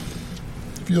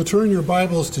you'll turn your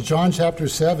Bibles to John chapter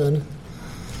 7,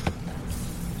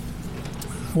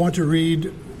 I want to read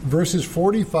verses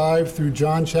 45 through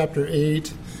John chapter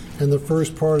 8 and the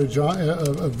first part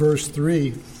of verse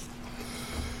 3.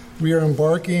 We are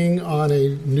embarking on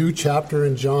a new chapter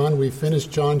in John. We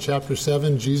finished John chapter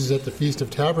 7, Jesus at the Feast of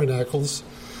Tabernacles,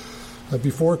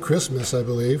 before Christmas, I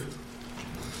believe.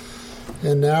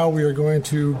 And now we are going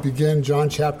to begin John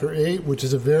chapter 8, which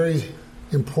is a very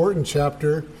important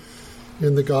chapter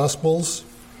in the Gospels.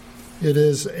 It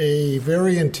is a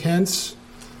very intense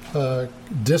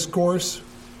discourse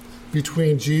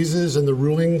between Jesus and the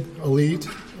ruling elite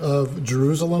of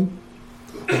Jerusalem,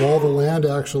 of all the land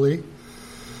actually.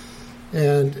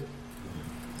 And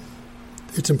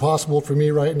it's impossible for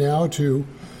me right now to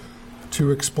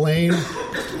explain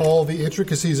all the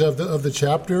intricacies of the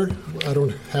chapter. I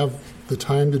don't have the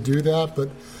time to do that, but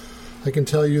I can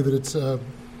tell you that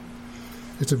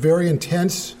it's a very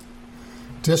intense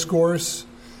discourse,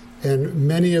 and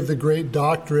many of the great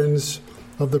doctrines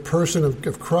of the person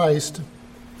of Christ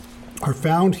are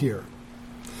found here.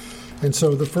 And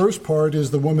so the first part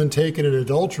is the woman taken in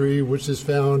adultery, which is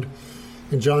found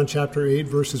in John chapter 8,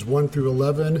 verses 1 through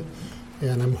 11.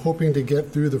 And I'm hoping to get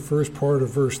through the first part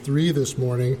of verse 3 this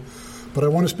morning. But I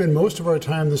want to spend most of our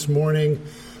time this morning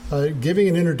giving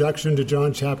an introduction to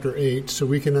John chapter 8 so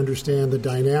we can understand the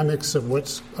dynamics of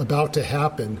what's about to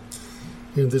happen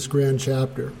in this grand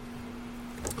chapter.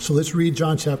 So let's read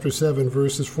John chapter 7,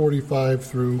 verses 45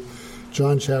 through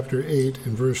John chapter 8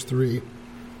 and verse 3.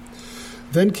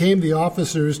 Then came the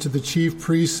officers to the chief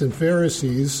priests and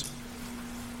Pharisees,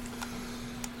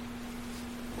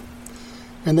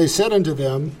 and they said unto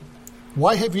them,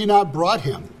 Why have ye not brought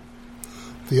him?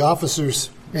 The officers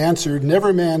answered,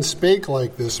 Never man spake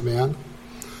like this man.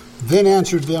 Then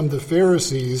answered them the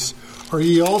Pharisees, Are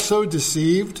ye also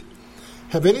deceived?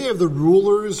 Have any of the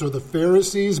rulers or the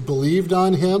Pharisees believed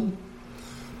on him?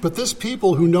 But this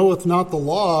people who knoweth not the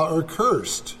law are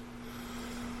cursed.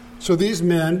 So these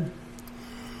men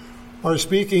are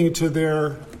speaking to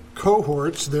their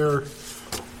cohorts, the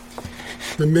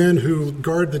men who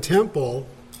guard the temple,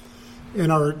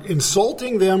 and are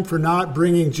insulting them for not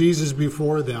bringing Jesus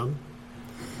before them,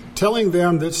 telling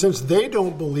them that since they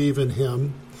don't believe in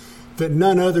him, that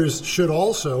none others should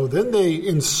also. Then they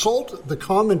insult the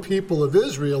common people of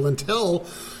Israel and tell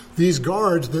these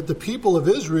guards that the people of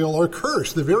Israel are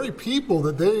cursed. The very people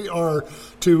that they are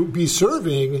to be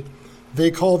serving,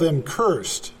 they call them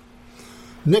cursed.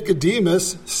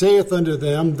 Nicodemus saith unto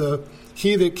them,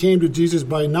 he that came to Jesus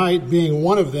by night, being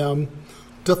one of them,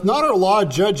 Doth not our law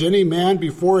judge any man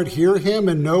before it hear him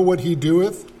and know what he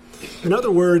doeth? In other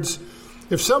words,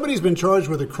 if somebody's been charged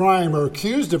with a crime or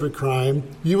accused of a crime,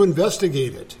 you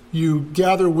investigate it. You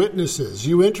gather witnesses.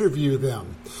 You interview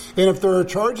them. And if there are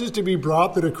charges to be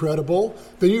brought that are credible,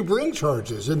 then you bring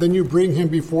charges, and then you bring him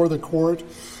before the court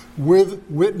with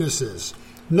witnesses.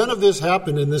 None of this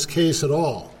happened in this case at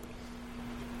all.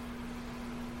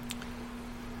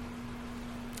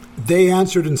 They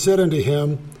answered and said unto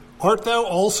him, Art thou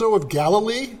also of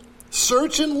Galilee?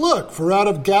 Search and look, for out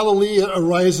of Galilee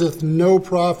ariseth no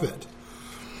prophet.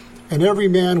 And every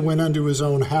man went unto his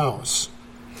own house.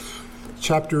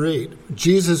 Chapter 8.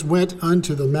 Jesus went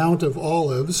unto the Mount of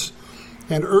Olives,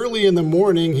 and early in the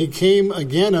morning he came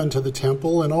again unto the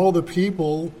temple, and all the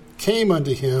people came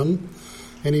unto him,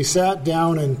 and he sat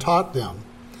down and taught them.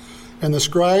 And the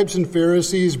scribes and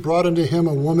Pharisees brought unto him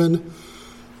a woman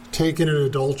taken in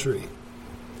adultery.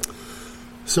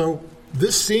 So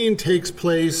this scene takes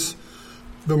place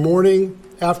the morning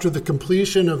after the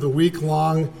completion of the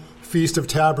week-long Feast of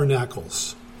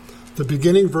Tabernacles. The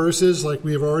beginning verses, like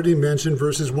we have already mentioned,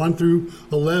 verses 1 through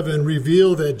 11,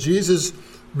 reveal that Jesus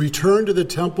returned to the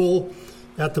temple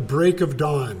at the break of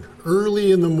dawn.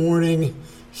 Early in the morning,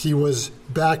 he was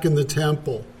back in the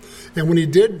temple. And when he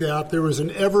did that, there was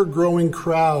an ever-growing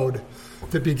crowd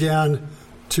that began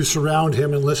to surround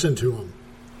him and listen to him.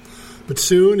 But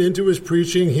soon into his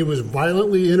preaching, he was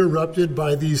violently interrupted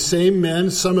by these same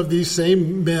men, some of these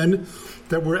same men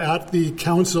that were at the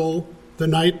council the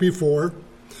night before,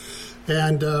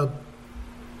 and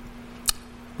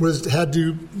had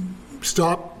to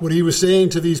stop what he was saying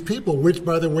to these people, which,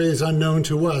 by the way, is unknown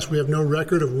to us. We have no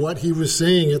record of what he was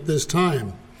saying at this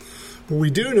time. But we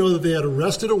do know that they had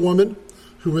arrested a woman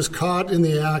who was caught in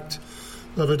the act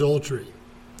of adultery.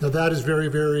 Now, that is very,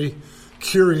 very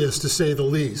curious, to say the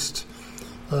least.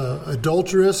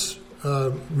 Adulterous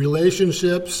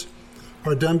relationships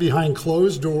are done behind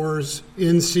closed doors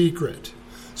in secret.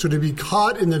 So to be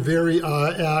caught in the very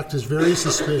act is very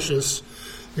suspicious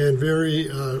and very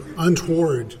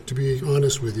untoward, to be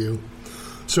honest with you.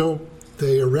 So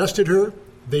they arrested her,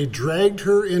 they dragged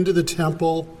her into the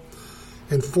temple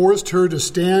and forced her to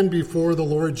stand before the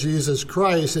Lord Jesus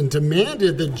Christ and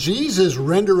demanded that Jesus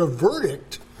render a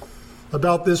verdict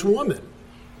about this woman.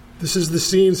 This is the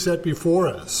scene set before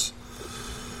us.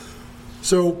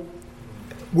 So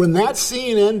when that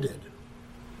scene ended,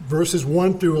 verses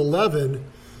 1 through 11,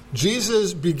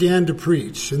 Jesus began to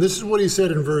preach. And this is what he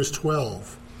said in verse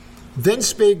 12. Then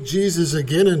spake Jesus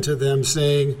again unto them,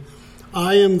 saying,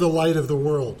 I am the light of the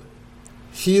world.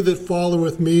 He that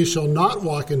followeth me shall not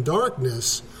walk in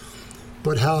darkness,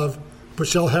 but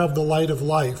shall have the light of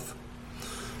life.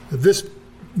 This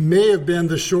may have been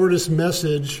the shortest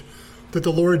message that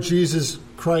the Lord Jesus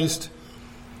Christ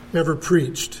ever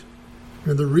preached.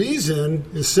 And the reason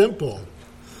is simple,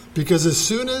 because as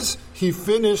soon as he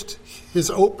finished his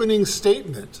opening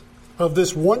statement of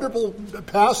this wonderful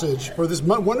passage, or this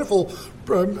wonderful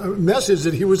message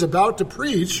that he was about to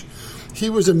preach, he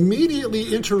was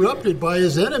immediately interrupted by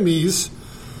his enemies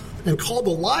and called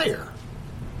a liar.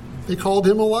 They called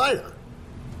him a liar.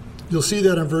 You'll see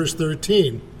that in verse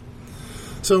 13.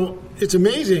 So it's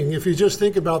amazing if you just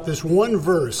think about this one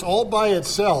verse all by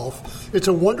itself. It's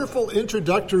a wonderful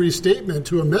introductory statement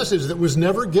to a message that was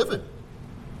never given.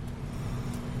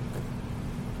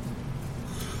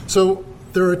 So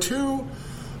there are two,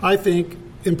 I think,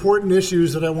 important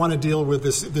issues that I want to deal with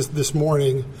this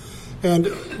morning, and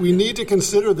we need to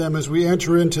consider them as we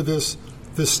enter into this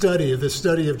study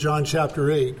of John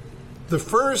chapter 8. The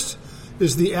first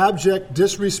is the abject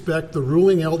disrespect the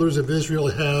ruling elders of Israel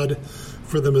had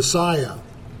for the Messiah.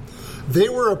 They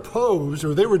were opposed,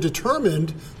 or they were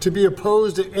determined to be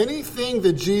opposed to anything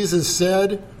that Jesus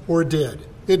said or did.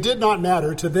 It did not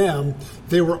matter to them.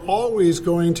 They were always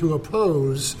going to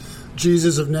oppose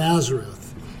Jesus of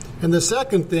Nazareth. And the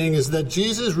second thing is that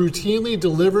Jesus routinely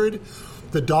delivered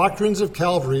the doctrines of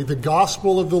Calvary, the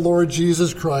gospel of the Lord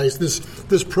Jesus Christ,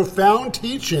 this profound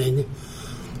teaching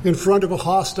in front of a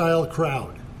hostile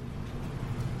crowd.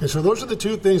 And so those are the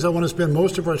two things I want to spend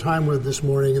most of our time with this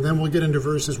morning, and then we'll get into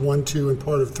verses 1, 2, and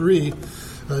part of 3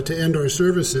 to end our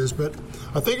services. But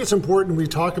I think it's important we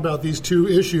talk about these two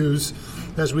issues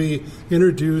as we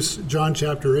introduce John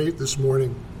chapter 8 this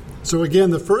morning. So again,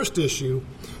 the first issue,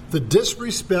 the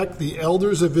disrespect the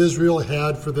elders of Israel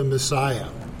had for the Messiah.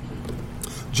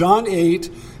 John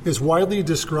 8 is widely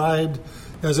described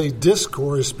as a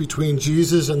discourse between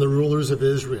Jesus and the rulers of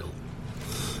Israel.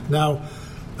 Now,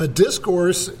 a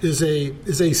discourse is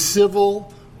a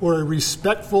civil or a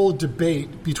respectful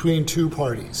debate between two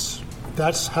parties.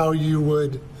 That's how you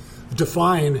would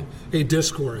define a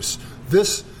discourse.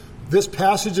 This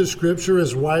passage of Scripture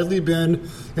has widely been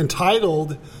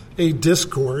entitled a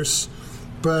discourse,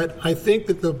 but I think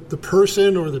that the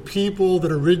person or the people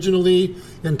that originally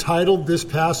entitled this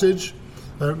passage,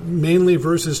 mainly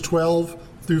verses 12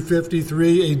 through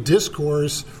 53, a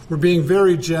discourse, were being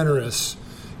very generous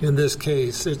in this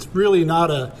case. It's really not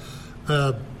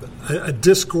a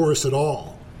discourse at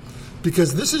all,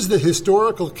 because this is the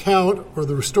historical account or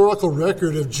the historical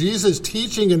record of Jesus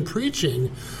teaching and preaching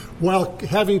while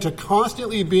having to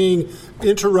constantly being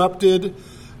interrupted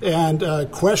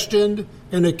and questioned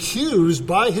and accused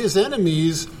by his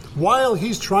enemies while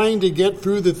he's trying to get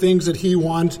through the things that he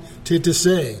wanted to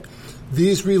say.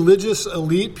 These religious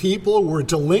elite people were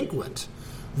delinquent.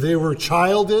 They were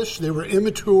childish, they were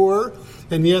immature,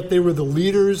 and yet they were the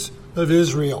leaders of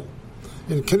Israel.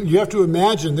 And you have to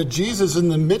imagine that Jesus, in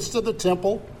the midst of the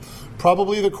temple,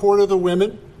 probably the court of the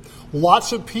women,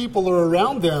 lots of people are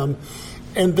around them,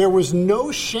 and there was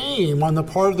no shame on the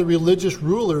part of the religious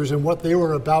rulers in what they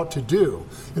were about to do.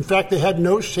 In fact, they had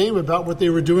no shame about what they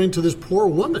were doing to this poor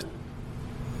woman.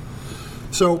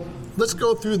 So let's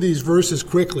go through these verses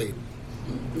quickly.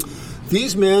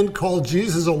 These men called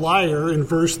Jesus a liar in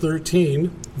verse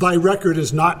 13. Thy record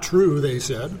is not true, they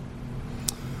said.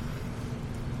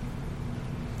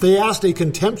 They asked a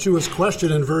contemptuous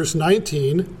question in verse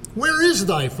 19. Where is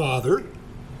thy father?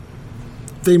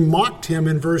 They mocked him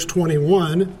in verse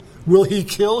 21. Will he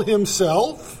kill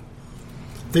himself?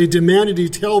 They demanded he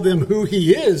tell them who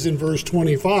he is in verse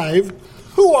 25.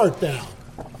 Who art thou?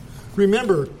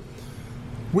 Remember,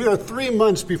 we are 3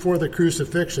 months before the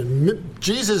crucifixion.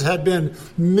 Jesus had been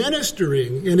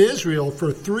ministering in Israel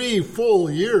for 3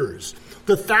 full years.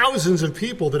 The thousands of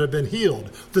people that have been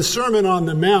healed, the Sermon on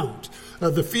the Mount,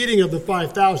 the feeding of the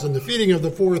 5,000, the feeding of the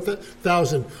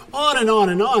 4,000, on and on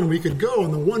and on we could go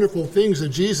on the wonderful things that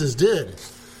Jesus did.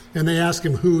 And they ask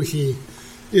him who he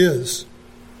is.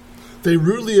 They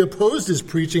rudely opposed his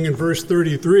preaching in verse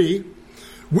 33.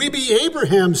 We be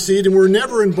Abraham's seed and were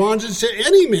never in bondage to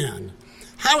any man.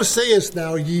 How sayest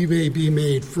thou ye may be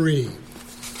made free?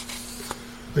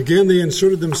 Again, they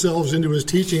inserted themselves into his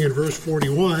teaching in verse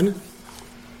 41.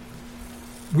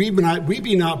 We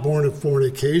be not born of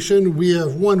fornication. We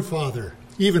have one Father,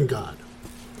 even God.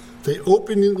 They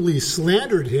openly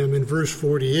slandered him in verse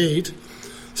 48.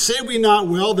 Say we not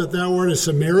well that thou art a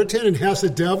Samaritan and hast a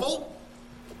devil?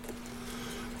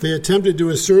 They attempted to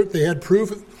assert they had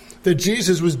proof that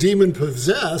Jesus was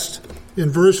demon-possessed in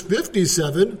verse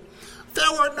 57.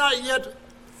 Thou art not yet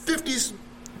 50.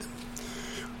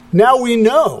 Now we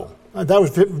know. That was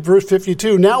verse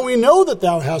 52. Now we know that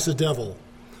thou hast a devil.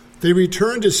 They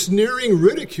returned to sneering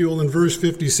ridicule in verse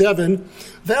 57.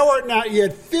 Thou art not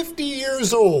yet 50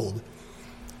 years old,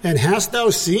 and hast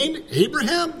thou seen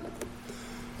Abraham?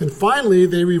 And finally,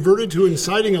 they reverted to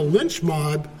inciting a lynch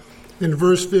mob in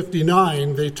verse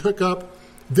 59.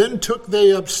 Then took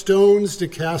they up stones to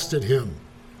cast at him.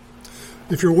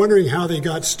 If you're wondering how they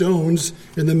got stones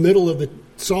in the middle of the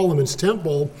Solomon's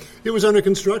temple, it was under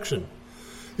construction.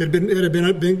 It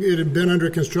had been under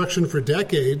construction for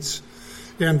decades,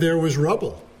 and there was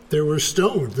rubble. There were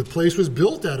stones. The place was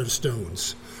built out of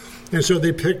stones. And so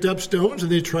they picked up stones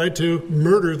and they tried to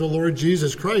murder the Lord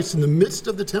Jesus Christ in the midst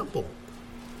of the temple.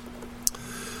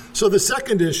 So the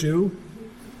second issue,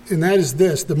 and that is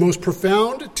this: the most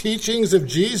profound teachings of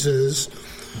Jesus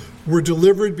were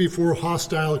delivered before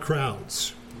hostile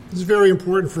crowds. This is very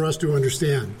important for us to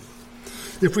understand.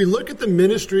 If we look at the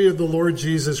ministry of the Lord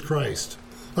Jesus Christ,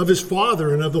 of his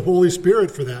Father and of the Holy Spirit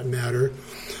for that matter,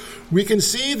 we can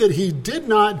see that he did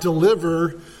not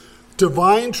deliver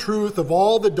divine truth of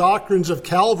all the doctrines of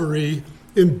Calvary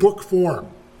in book form.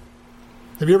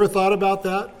 Have you ever thought about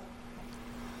that?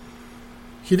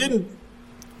 He didn't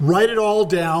write it all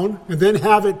down and then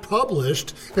have it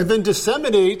published and then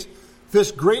disseminate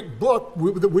this great book,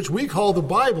 which we call the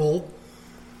Bible,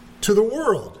 to the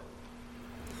world.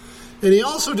 And he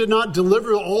also did not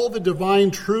deliver all the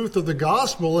divine truth of the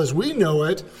gospel as we know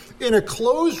it in a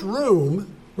closed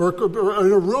room or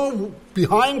in a room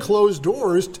behind closed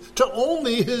doors to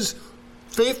only his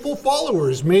faithful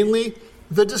followers, mainly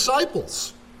the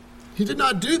disciples. He did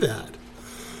not do that.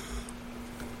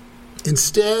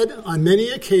 Instead, on many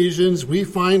occasions, we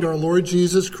find our Lord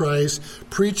Jesus Christ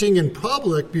preaching in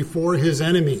public before his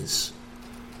enemies.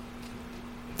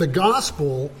 The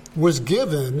gospel was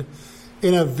given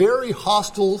in a very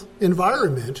hostile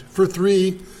environment for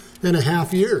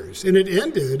 3.5 years, and it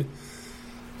ended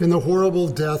in the horrible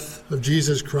death of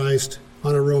Jesus Christ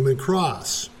on a Roman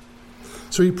cross.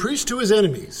 So he preached to his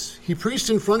enemies. He preached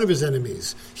in front of his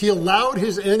enemies. He allowed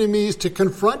his enemies to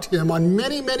confront him on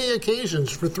many, many occasions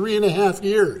for 3.5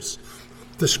 years.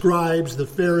 The scribes, the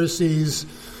Pharisees,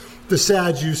 the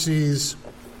Sadducees.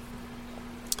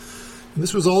 And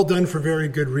this was all done for very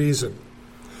good reason.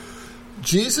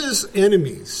 Jesus'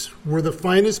 enemies were the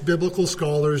finest biblical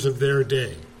scholars of their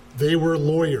day. They were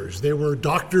lawyers. They were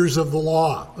doctors of the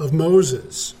law of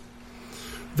Moses.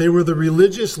 They were the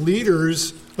religious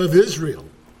leaders of Israel.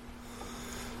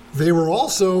 They were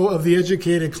also of the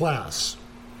educated class.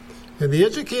 And the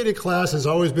educated class has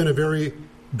always been a very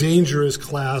dangerous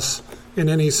class in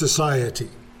any society.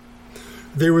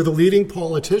 They were the leading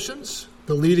politicians,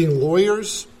 the leading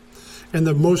lawyers, and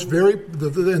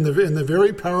the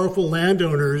very powerful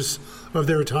landowners of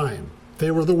their time.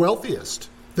 They were the wealthiest.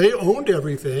 They owned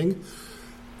everything.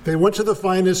 They went to the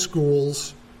finest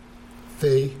schools.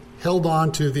 They held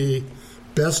on to the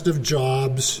best of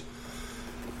jobs,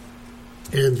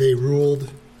 and they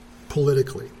ruled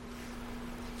politically.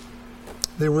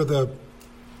 They were the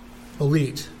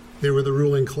elite. They were the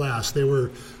ruling class. They were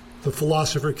the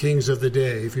philosopher kings of the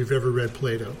day, if you've ever read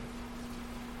Plato.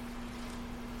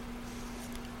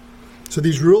 So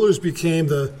these rulers became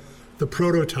the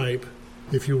prototype,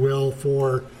 if you will,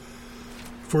 for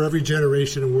every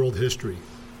generation in world history.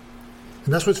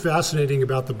 And that's what's fascinating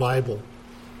about the Bible.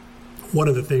 One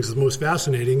of the things that's most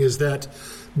fascinating is that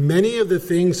many of the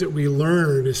things that we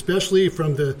learn, especially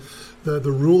from the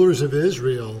rulers of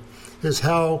Israel, is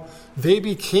how they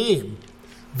became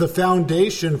the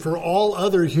foundation for all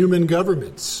other human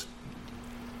governments.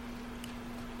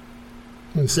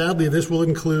 And sadly, this will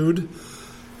include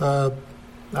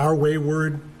our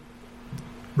wayward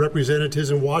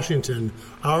representatives in Washington.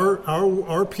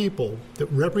 Our people that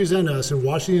represent us in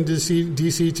Washington,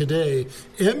 D.C. today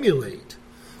emulate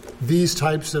these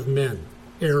types of men.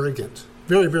 Arrogant.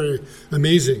 Very, very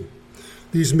amazing.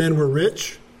 These men were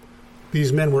rich.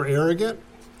 These men were arrogant.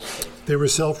 They were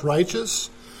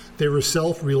self-righteous. They were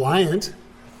self-reliant.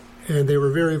 And they were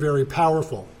very, very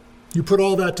powerful. You put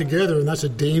all that together, and that's a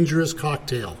dangerous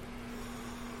cocktail.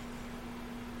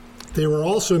 They were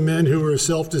also men who were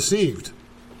self-deceived.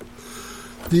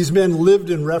 These men lived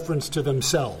in reference to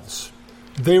themselves.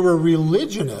 they were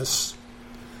religionists,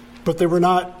 but they were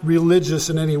not religious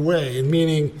in any way,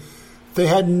 meaning they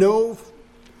had no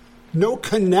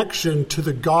connection to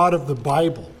the God of the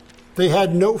Bible. They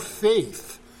had no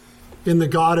faith in the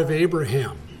God of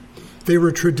Abraham. They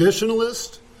were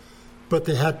traditionalists, but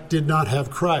they did not have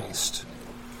Christ.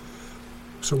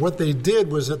 So what they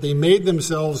did was that they made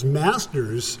themselves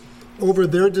masters over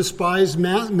their despised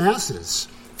masses.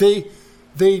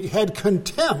 They had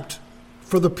contempt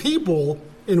for the people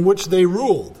in which they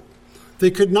ruled.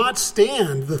 They could not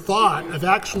stand the thought of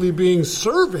actually being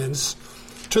servants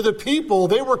to the people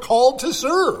they were called to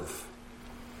serve.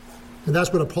 And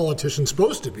that's what a politician's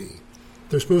supposed to be.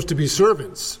 They're supposed to be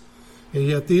servants. And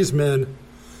yet these men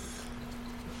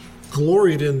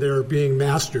gloried in their being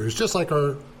masters, just like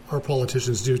our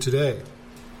politicians do today.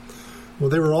 Well,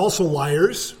 they were also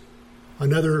liars,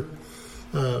 another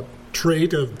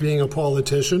trait of being a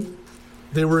politician.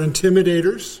 They were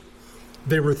intimidators.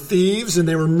 They were thieves, and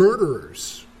they were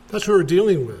murderers. That's what we're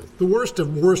dealing with, the worst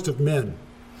of men.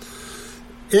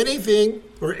 Anything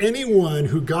or anyone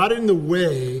who got in the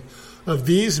way of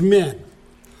these men,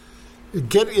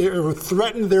 or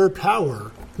threatened their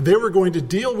power, they were going to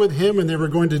deal with him, and they were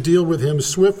going to deal with him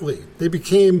swiftly. They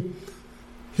became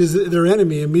their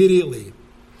enemy immediately.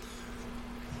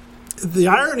 The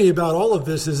irony about all of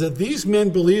this is that these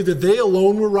men believed that they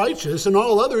alone were righteous and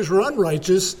all others were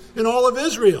unrighteous in all of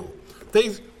Israel.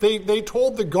 They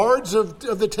told the guards of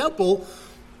the temple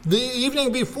the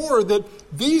evening before that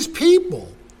these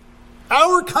people,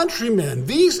 our countrymen,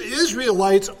 these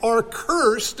Israelites, are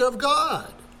cursed of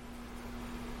God.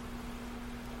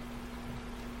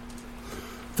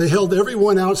 They held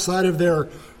everyone outside of their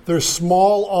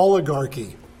small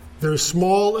oligarchy, their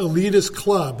small elitist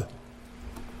club,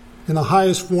 in the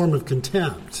highest form of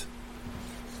contempt.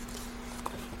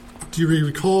 Do you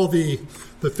recall the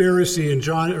Pharisee in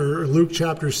Luke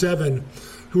chapter 7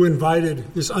 who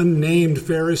invited, this unnamed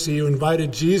Pharisee who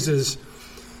invited Jesus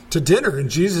to dinner, and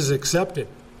Jesus accepted?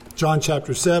 Luke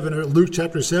chapter 7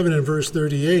 and verse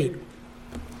 38.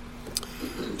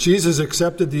 Jesus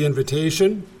accepted the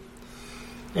invitation,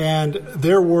 and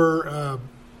there were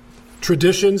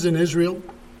traditions in Israel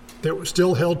that were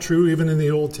still held true even in the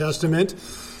Old Testament,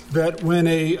 that when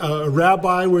a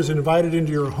rabbi was invited into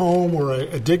your home or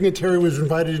a dignitary was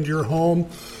invited into your home,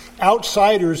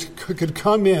 outsiders could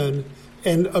come in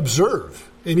and observe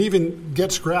and even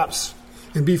get scraps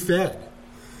and be fed.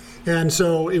 And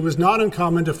so it was not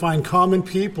uncommon to find common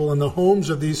people in the homes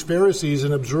of these Pharisees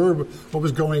and observe what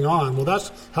was going on. Well,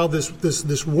 that's how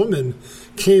this woman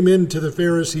came into the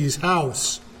Pharisee's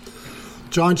house.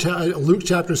 Luke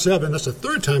chapter 7, that's the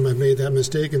third time I've made that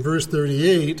mistake, in verse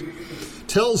 38,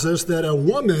 tells us that a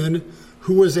woman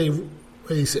who was a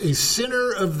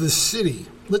sinner of the city.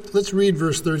 Let's read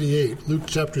verse 38, Luke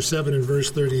chapter 7 and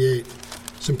verse 38.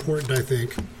 It's important, I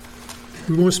think.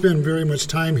 We won't spend very much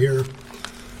time here,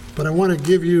 but I want to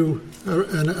give you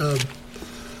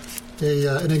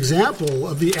an example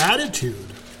of the attitude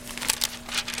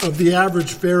of the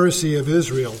average Pharisee of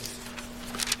Israel.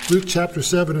 Luke chapter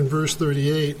 7 and verse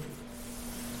 38.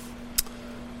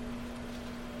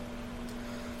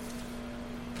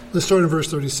 Let's start in verse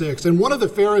 36. And one of the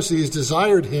Pharisees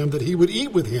desired him that he would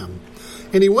eat with him.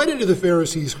 And he went into the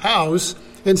Pharisee's house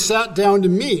and sat down to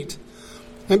meat.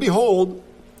 And behold,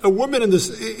 a woman in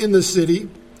the city,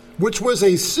 which was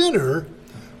a sinner,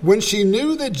 when she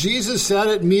knew that Jesus sat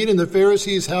at meat in the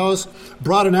Pharisee's house,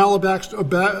 bought an alabaster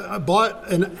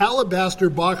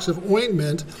box of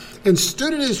ointment and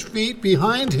stood at his feet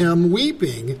behind him,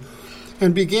 weeping,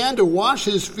 and began to wash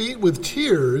his feet with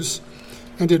tears,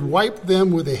 and did wipe them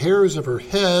with the hairs of her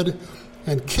head,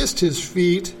 and kissed his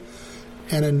feet,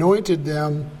 and anointed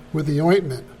them with the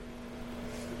ointment.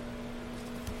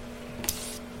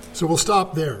 So we'll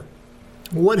stop there.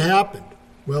 What happened?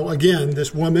 Well, again,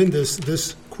 this woman,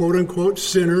 this quote-unquote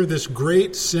sinner, this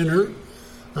great sinner,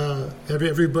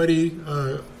 everybody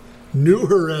knew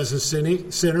her as a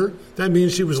sinner. That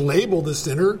means she was labeled a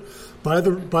sinner by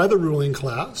the ruling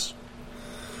class.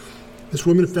 This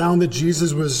woman found that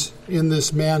Jesus was in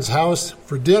this man's house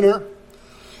for dinner,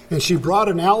 and she brought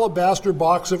an alabaster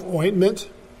box of ointment,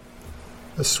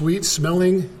 a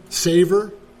sweet-smelling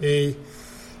savor, a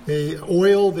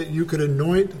oil that you could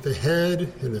anoint the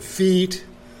head and the feet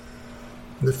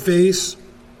and the face.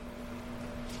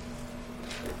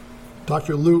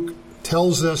 Dr. Luke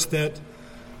tells us that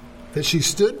she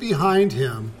stood behind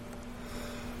him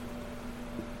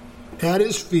at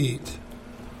his feet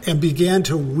and began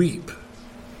to weep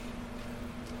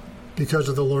because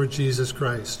of the Lord Jesus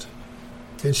Christ.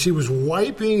 And she was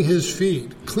wiping his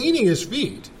feet, cleaning his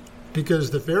feet,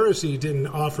 because the Pharisee didn't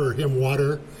offer him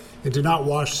water and did not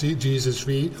wash Jesus'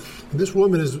 feet. And this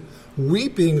woman is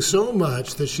weeping so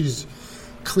much that she's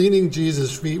cleaning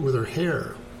Jesus' feet with her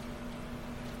hair.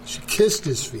 She kissed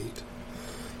his feet,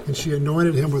 and she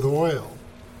anointed him with oil.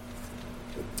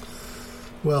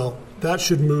 Well, that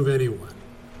should move anyone,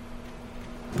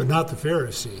 but not the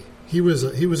Pharisee. He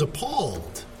was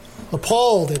appalled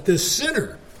that this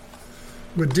sinner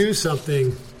would do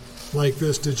something like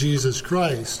this to Jesus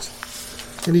Christ.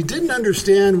 And he didn't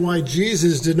understand why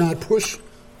Jesus did not push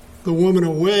the woman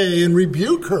away and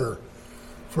rebuke her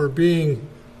for being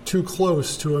too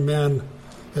close to a man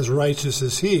as righteous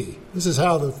as he. This is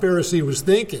how the Pharisee was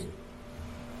thinking.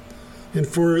 And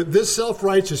for this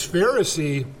self-righteous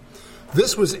Pharisee,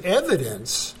 this was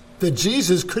evidence that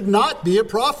Jesus could not be a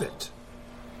prophet.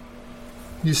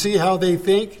 You see how they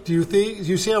think? Do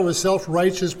you see how a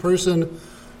self-righteous person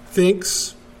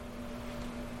thinks?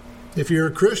 If you're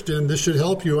a Christian, this should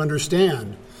help you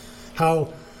understand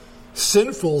how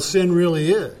sinful sin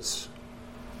really is.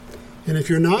 And if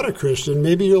you're not a Christian,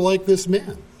 maybe you're like this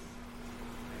man.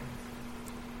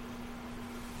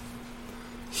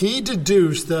 He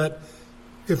deduced that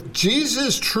if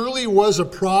Jesus truly was a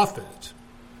prophet,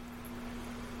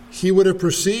 he would have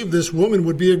perceived this woman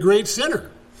would be a great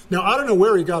sinner. Now, I don't know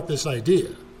where he got this idea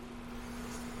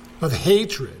of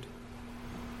hatred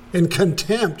and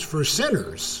contempt for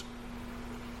sinners,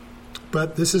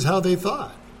 but this is how they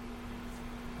thought.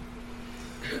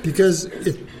 Because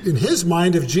in his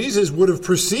mind, if Jesus would have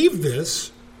perceived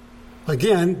this,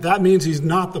 again, that means he's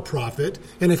not the prophet.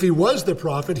 And if he was the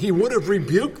prophet, he would have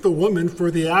rebuked the woman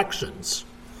for the actions.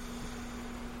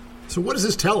 So what does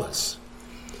this tell us?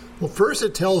 Well, first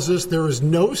it tells us there is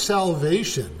no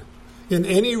salvation in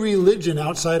any religion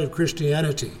outside of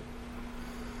Christianity.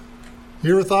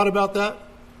 You ever thought about that?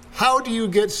 How do you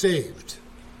get saved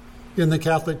in the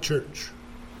Catholic Church?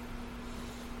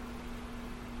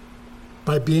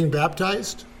 By being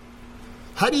baptized?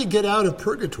 How do you get out of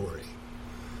purgatory?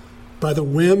 By the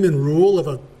whim and rule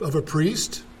of a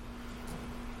priest?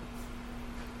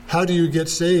 How do you get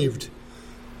saved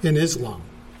in Islam?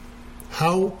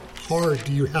 How hard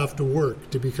do you have to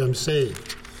work to become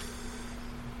saved?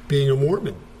 Being a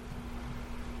Mormon.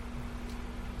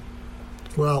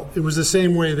 Well, it was the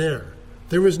same way there.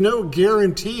 There was no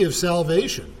guarantee of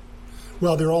salvation.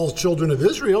 Well, they're all children of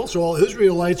Israel, so all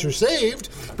Israelites are saved,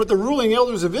 but the ruling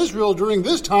elders of Israel during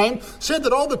this time said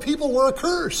that all the people were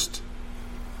accursed.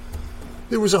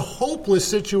 It was a hopeless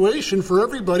situation for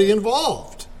everybody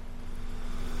involved.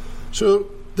 So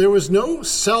there was no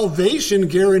salvation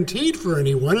guaranteed for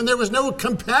anyone, and there was no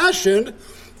compassion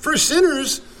for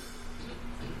sinners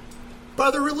by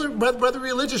the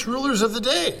religious rulers of the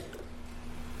day.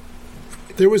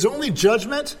 There was only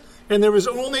judgment, and there was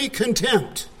only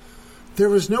contempt. There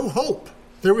was no hope.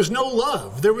 There was no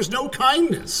love. There was no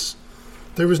kindness.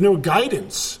 There was no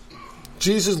guidance.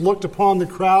 Jesus looked upon the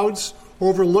crowds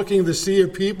overlooking the sea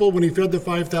of people when he fed the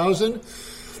 5,000,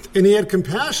 and he had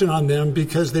compassion on them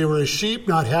because they were as sheep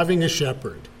not having a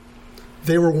shepherd.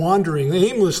 They were wandering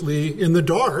aimlessly in the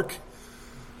dark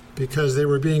because they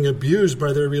were being abused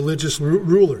by their religious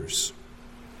rulers.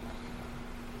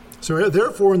 So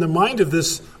therefore, in the mind of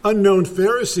this unknown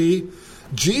Pharisee,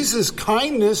 Jesus'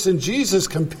 kindness and Jesus'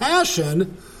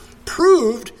 compassion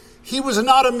proved he was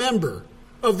not a member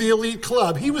of the elite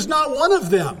club. He was not one of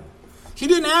them. He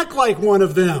didn't act like one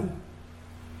of them.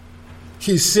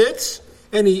 He sits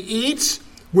and he eats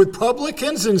with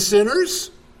publicans and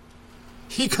sinners.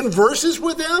 He converses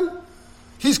with them.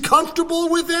 He's comfortable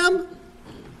with them.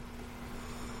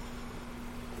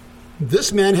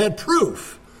 This man had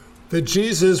proof that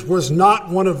Jesus was not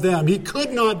one of them. He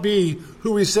could not be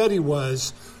who he said he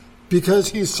was because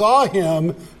he saw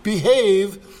him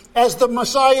behave as the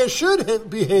Messiah should have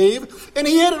behaved, and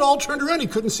he had it all turned around. He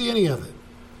couldn't see any of it.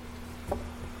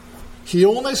 He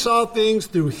only saw things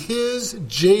through his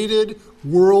jaded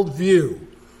worldview,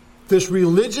 this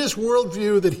religious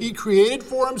worldview that he created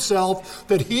for himself,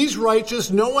 that he's righteous,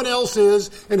 no one else is,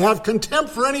 and have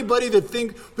contempt for anybody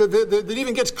that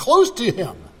even gets close to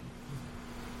him.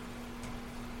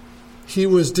 He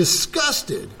was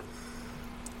disgusted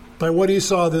by what he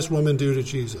saw this woman do to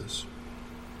Jesus.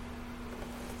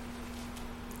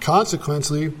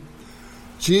 Consequently,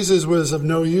 Jesus was of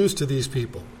no use to these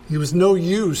people. He was no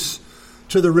use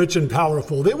to the rich and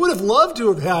powerful. They would have loved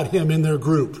to have had him in their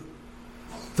group.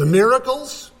 The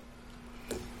miracles,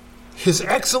 his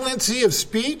excellency of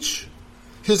speech,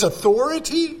 his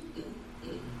authority.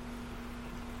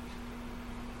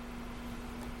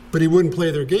 But he wouldn't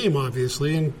play their game,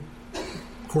 obviously, and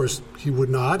of course he would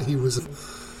not. He was an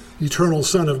eternal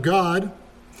Son of God.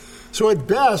 So at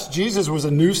best, Jesus was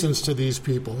a nuisance to these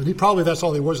people. And that's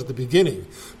all he was at the beginning.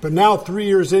 But now 3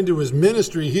 years into his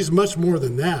ministry, he's much more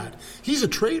than that. He's a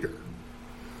traitor.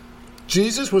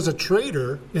 Jesus was a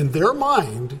traitor in their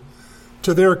mind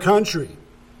to their country.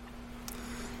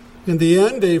 In the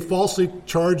end, they falsely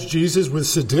charged Jesus with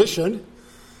sedition,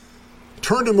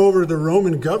 turned him over to the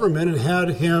Roman government, and had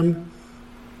him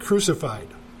crucified.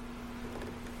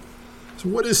 So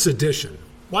what is sedition?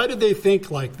 Why did they think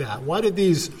like that? Why did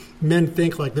these men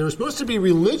think like they were supposed to be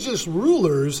religious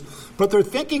rulers, but they're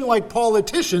thinking like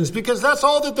politicians because that's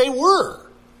all that they were?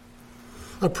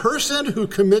 A person who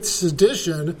commits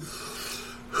sedition,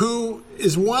 who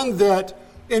is one that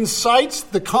incites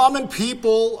the common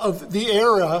people of the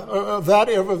era of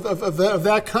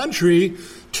that country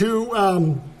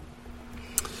to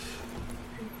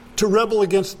rebel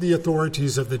against the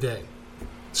authorities of the day.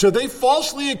 So they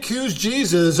falsely accused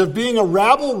Jesus of being a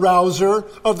rabble-rouser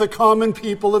of the common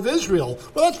people of Israel.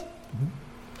 Well, that's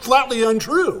flatly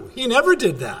untrue. He never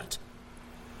did that.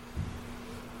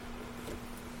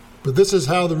 But this is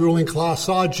how the ruling class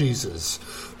saw Jesus.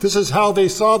 This is how they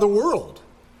saw the world.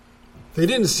 They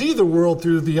didn't see the world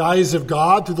through the eyes of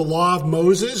God, through the law of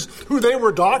Moses, who they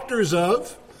were doctors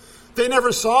of. They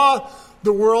never saw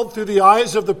the world through the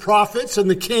eyes of the prophets and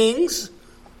the kings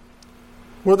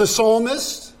or the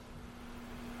psalmists.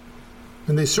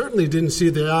 And they certainly didn't see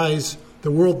the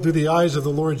world through the eyes of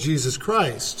the Lord Jesus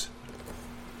Christ.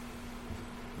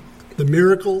 The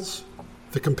miracles,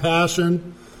 the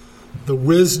compassion, the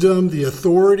wisdom, the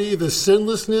authority, the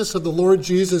sinlessness of the Lord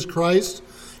Jesus Christ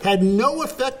had no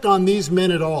effect on these men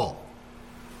at all.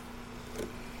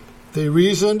 They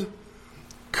reasoned,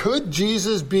 could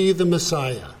Jesus be the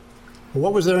Messiah? Well,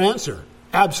 what was their answer?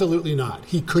 Absolutely not.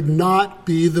 He could not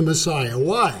be the Messiah.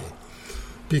 Why?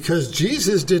 Because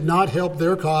Jesus did not help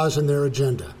their cause and their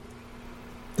agenda.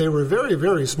 They were very,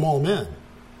 very small men.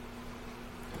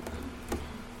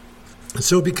 And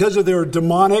so because of their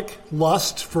demonic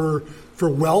lust for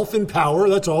wealth and power,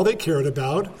 that's all they cared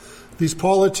about, these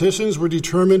politicians were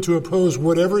determined to oppose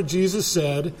whatever Jesus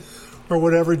said or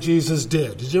whatever Jesus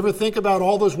did. Did you ever think about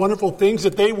all those wonderful things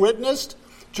that they witnessed?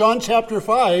 John chapter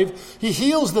 5, he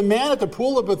heals the man at the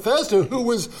pool of Bethesda who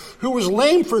was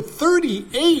lame for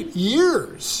 38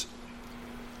 years.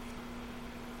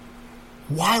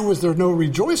 Why was there no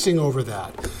rejoicing over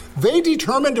that? They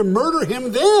determined to murder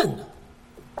him then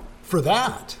for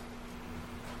that.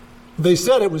 They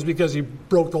said it was because he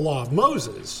broke the law of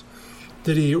Moses,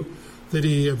 that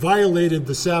he violated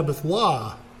the Sabbath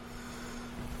law.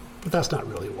 But that's not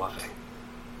really why.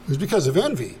 It was because of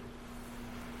envy.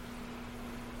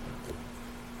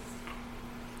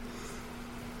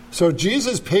 So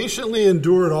Jesus patiently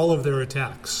endured all of their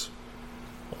attacks,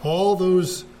 all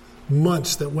those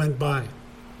months that went by.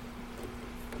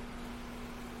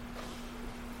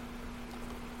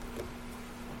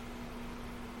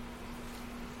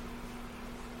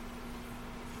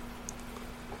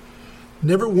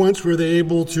 Never once were they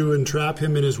able to entrap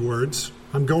him in his words.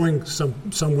 I'm going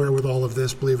somewhere with all of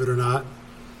this, believe it or not.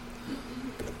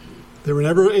 They were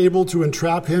never able to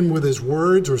entrap him with his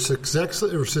words or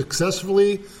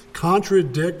successfully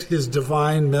contradict his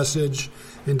divine message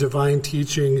and divine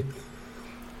teaching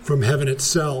from heaven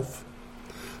itself.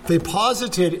 They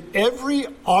posited every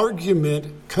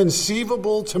argument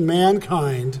conceivable to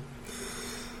mankind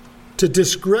to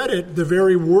discredit the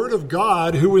very word of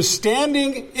God who was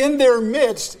standing in their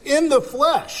midst in the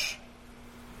flesh.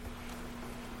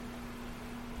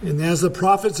 And as the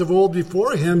prophets of old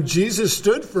before him, Jesus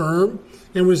stood firm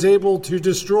and was able to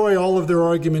destroy all of their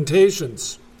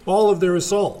argumentations, all of their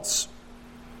assaults.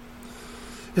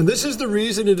 And this is the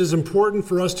reason it is important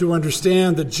for us to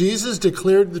understand that Jesus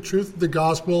declared the truth of the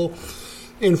gospel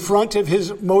in front of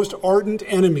his most ardent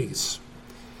enemies.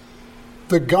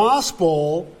 The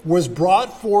gospel was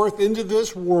brought forth into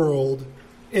this world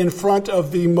in front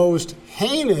of the most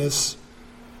heinous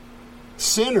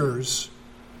sinners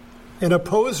and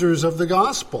opposers of the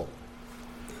gospel.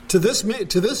 To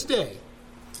this day,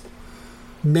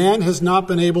 man has not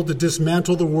been able to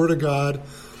dismantle the Word of God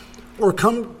or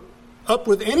come up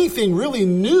with anything really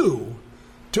new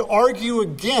to argue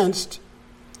against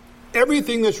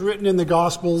everything that's written in the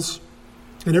Gospels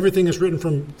and everything that's written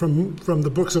from the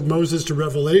books of Moses to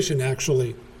Revelation,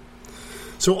 actually.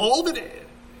 So all that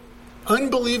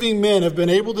unbelieving men have been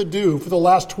able to do for the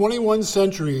last 21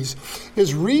 centuries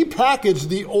is repackage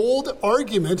the old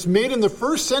arguments made in the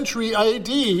first century AD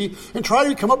and try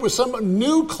to come up with some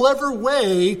new clever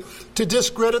way to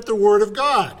discredit the Word of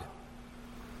God.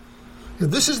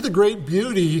 And this is the great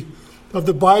beauty of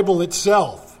the Bible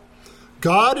itself.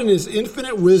 God in his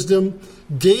infinite wisdom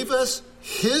gave us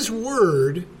his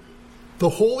word the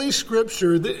Holy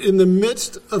Scripture in the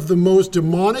midst of the most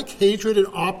demonic hatred and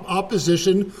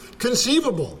opposition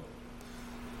conceivable.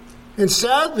 And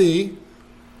sadly,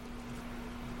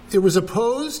 it was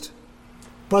opposed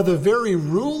by the very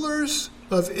rulers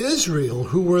of Israel,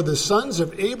 who were the sons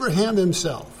of Abraham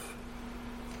himself.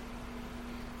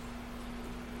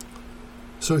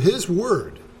 So his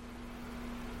word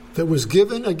that was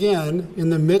given again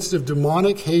in the midst of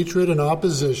demonic hatred and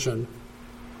opposition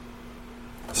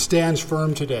stands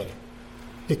firm today.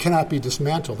 It cannot be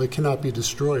dismantled. It cannot be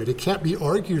destroyed. It can't be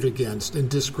argued against and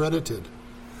discredited.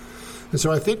 And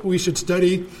so I think we should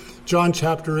study John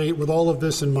chapter 8 with all of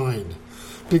this in mind,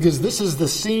 because this is the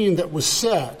scene that was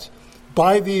set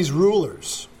by these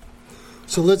rulers.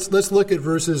 So let's look at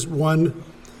verses 1,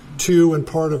 2, and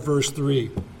part of verse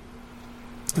 3.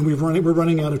 And we're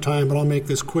running out of time, but I'll make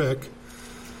this quick.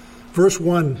 Verse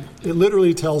 1, it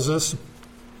literally tells us,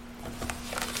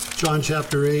 John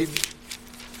chapter 8.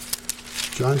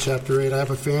 John chapter 8. I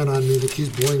have a fan on me that keeps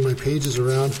blowing my pages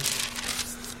around.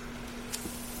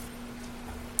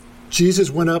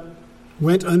 Jesus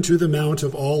went unto the Mount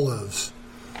of Olives.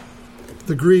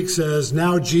 The Greek says,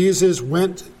 now Jesus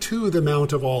went to the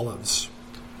Mount of Olives.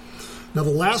 Now, the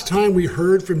last time we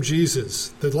heard from Jesus,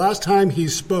 the last time he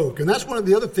spoke, and that's one of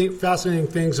the other fascinating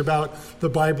things about the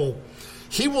Bible,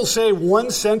 he will say one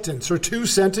sentence or two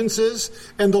sentences,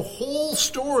 and the whole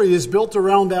story is built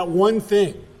around that one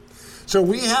thing. So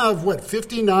we have,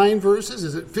 59 verses?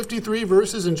 Is it 53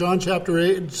 verses in John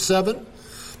chapter 7?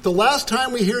 The last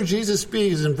time we hear Jesus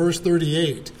speak is in verse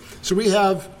 38. So we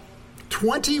have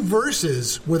 20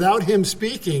 verses without him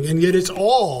speaking, and yet it's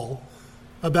all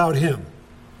about him.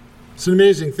 It's an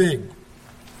amazing thing.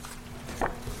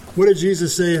 What did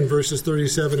Jesus say in verses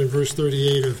 37 and verse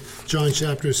 38 of John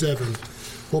chapter 7?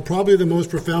 Well, probably the most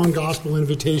profound gospel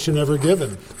invitation ever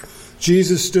given.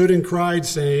 Jesus stood and cried,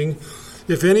 saying,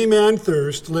 if any man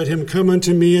thirst, let him come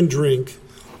unto me and drink.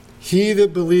 He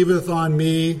that believeth on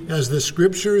me, as the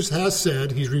Scriptures has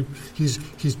said,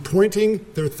 he's pointing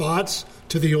their thoughts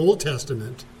to the Old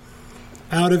Testament.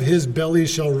 Out of his belly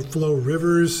shall flow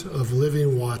rivers of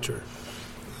living water.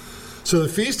 So the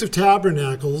Feast of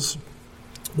Tabernacles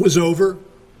was over,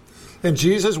 and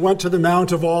Jesus went to the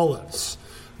Mount of Olives.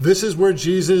 This is where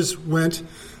Jesus went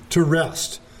to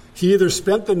rest. He either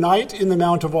spent the night in the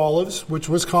Mount of Olives, which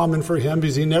was common for him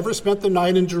because he never spent the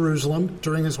night in Jerusalem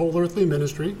during his whole earthly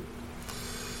ministry,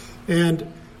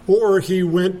 or he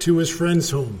went to his friend's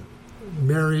home,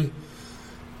 Mary,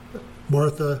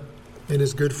 Martha, and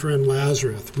his good friend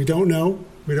Lazarus. We don't know.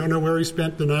 We don't know where he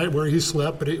spent the night, where he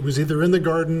slept, but it was either in the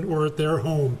garden or at their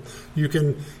home.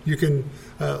 The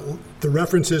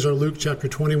references are Luke chapter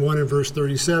 21 and verse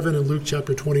 37 and Luke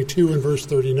chapter 22 and verse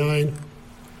 39.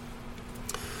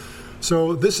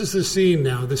 So this is the scene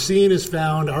now. The scene is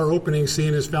found, our opening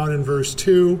scene is found in verse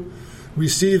 2. We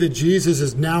see that Jesus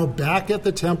is now back at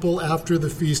the temple after the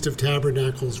Feast of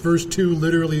Tabernacles. Verse 2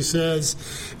 literally says,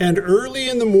 and early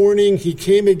in the morning he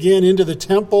came again into the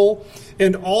temple,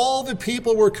 and all the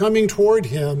people were coming toward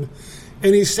him,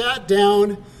 and he sat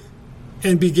down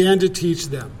and began to teach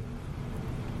them.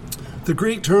 The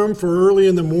Greek term for early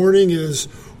in the morning is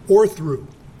orthru,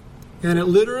 and it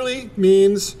literally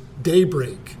means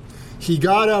daybreak. He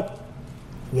got up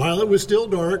while it was still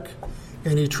dark,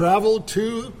 and he traveled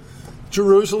to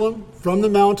Jerusalem from the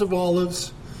Mount of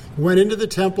Olives, went into the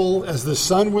temple as the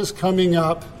sun was coming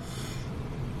up,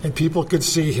 and people could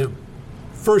see him.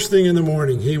 First thing in the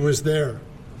morning, he was there.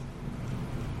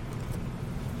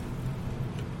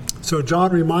 So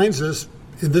John reminds us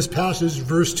in this passage,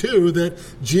 verse 2, that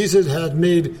Jesus had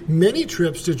made many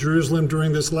trips to Jerusalem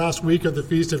during this last week of the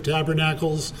Feast of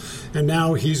Tabernacles, and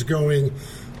now he's going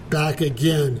back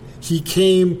again. He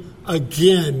came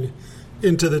again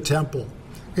into the temple,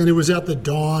 and it was at the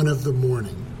dawn of the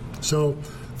morning. So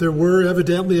there were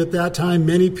evidently at that time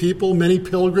many people, many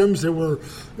pilgrims that were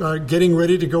getting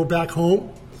ready to go back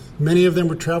home. Many of them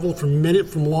would travel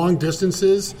from long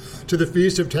distances to the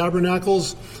Feast of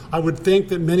Tabernacles. I would think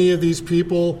that many of these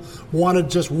people wanted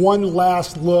just one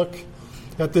last look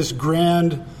at this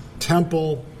grand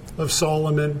temple of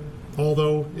Solomon,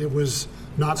 although it was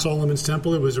not Solomon's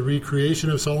temple. It was a recreation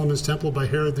of Solomon's temple by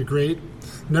Herod the Great.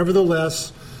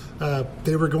 Nevertheless,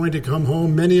 they were going to come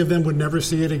home. Many of them would never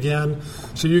see it again.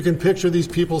 So you can picture these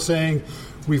people saying,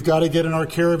 we've got to get in our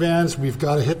caravans. We've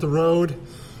got to hit the road.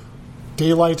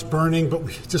 Daylight's burning, but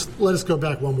just let us go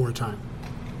back one more time.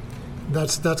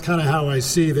 That's kind of how I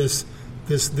see this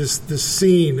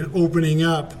scene opening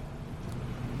up.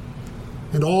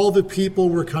 And all the people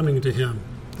were coming to him,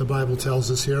 the Bible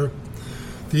tells us here.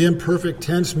 The imperfect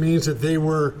tense means that they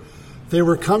were They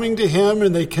were coming to him,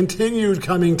 and they continued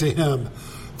coming to him.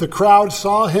 The crowd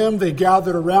saw him. They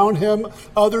gathered around him.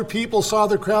 Other people saw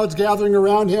the crowds gathering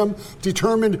around him,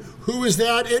 determined, who is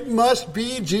that? It must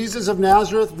be Jesus of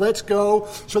Nazareth. Let's go.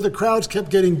 So the crowds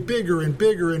kept getting bigger and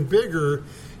bigger and bigger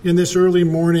in this early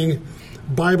morning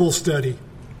Bible study.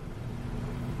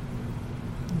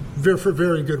 For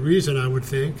very good reason, I would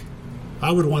think.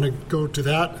 I would want to go to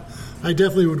that. I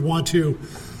definitely would want to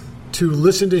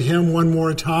listen to him one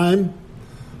more time.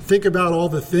 Think about all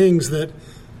the things that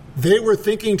they were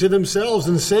thinking to themselves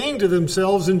and saying to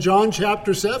themselves in John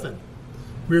chapter 7.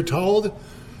 We're told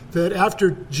that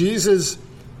after Jesus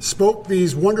spoke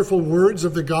these wonderful words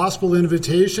of the gospel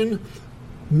invitation,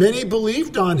 many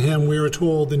believed on him, we are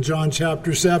told in John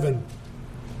chapter 7.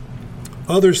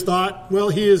 Others thought, well,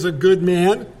 he is a good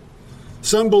man.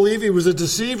 Some believe he was a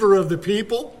deceiver of the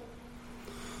people.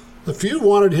 A few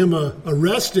wanted him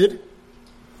arrested.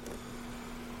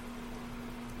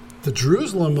 The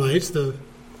Jerusalemites,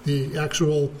 the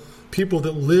actual people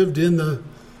that lived in the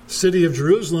city of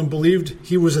Jerusalem, believed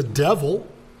he was a devil,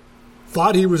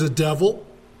 thought he was a devil,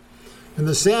 and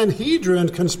the Sanhedrin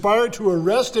conspired to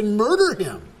arrest and murder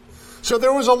him. So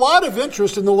there was a lot of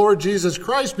interest in the Lord Jesus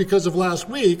Christ because of last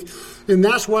week, and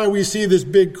that's why we see this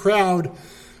big crowd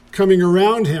coming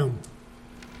around him.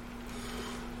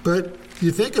 But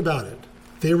you think about it.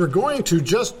 They were going to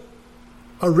just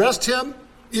arrest him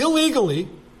illegally,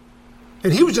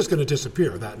 and he was just going to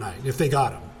disappear that night if they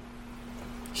got him.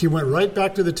 He went right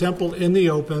back to the temple in the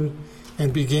open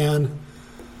and began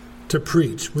to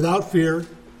preach without fear,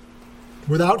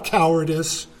 without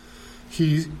cowardice.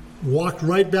 He walked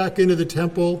right back into the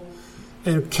temple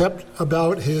and kept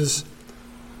about his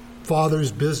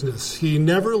Father's business. He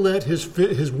never let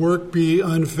his work be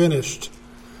unfinished.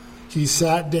 He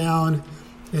sat down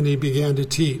and he began to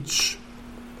teach.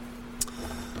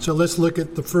 So let's look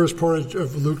at the first part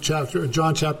of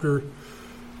John chapter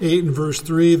 8 and verse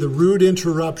 3, the rude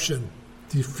interruption,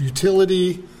 the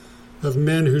futility of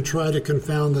men who try to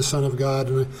confound the Son of God.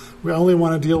 And we only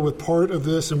want to deal with part of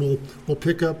this, and we'll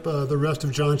pick up the rest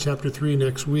of John chapter 3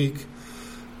 next week.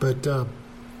 But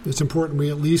it's important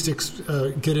we at least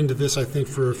get into this, I think,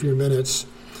 for a few minutes.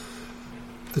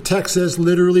 The text says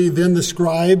literally, then the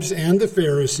scribes and the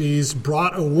Pharisees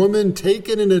brought a woman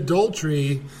taken in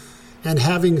adultery, and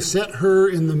having set her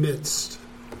in the midst.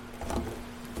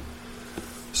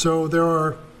 So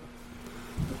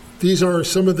these are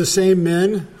some of the same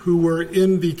men who were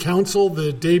in the council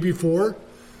the day before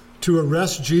to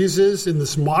arrest Jesus in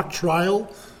this mock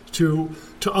trial, to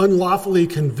unlawfully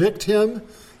convict him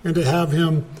and to have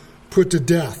him put to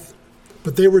death.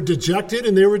 But they were dejected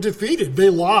and they were defeated.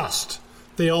 They lost.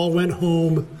 They all went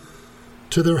home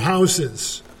to their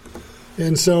houses.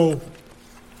 And so,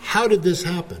 how did this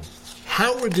happen?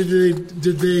 How did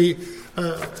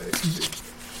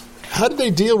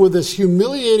they deal with this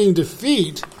humiliating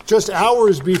defeat just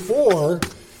hours before,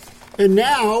 and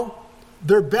now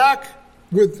they're back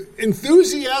with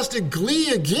enthusiastic glee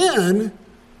again,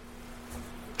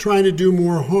 trying to do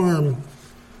more harm,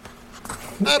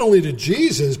 not only to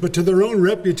Jesus, but to their own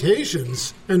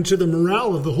reputations and to the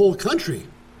morale of the whole country.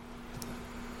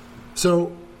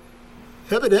 So,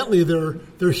 evidently,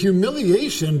 their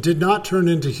humiliation did not turn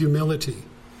into humility.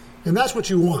 And that's what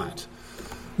you want.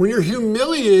 When you're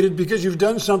humiliated because you've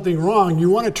done something wrong, you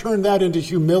want to turn that into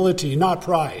humility, not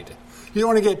pride. You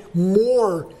don't want to get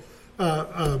more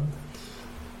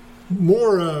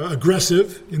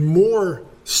aggressive and more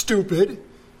stupid.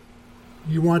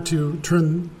 You want to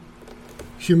turn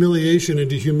humiliation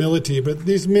into humility. But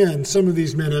some of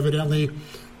these men evidently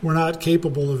were not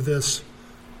capable of this.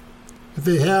 If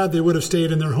they had, they would have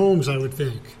stayed in their homes, I would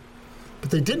think.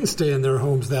 But they didn't stay in their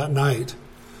homes that night.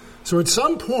 So at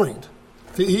some point,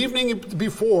 the evening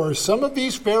before, some of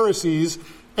these Pharisees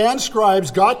and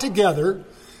scribes got together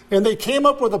and they came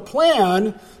up with a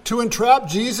plan to entrap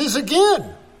Jesus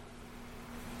again.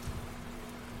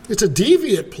 It's a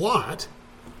deviant plot.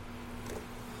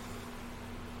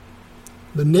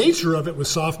 The nature of it was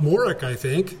sophomoric, I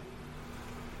think.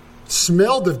 It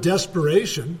smelled of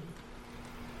desperation.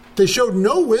 They showed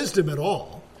no wisdom at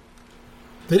all.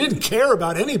 They didn't care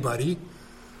about anybody.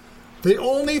 They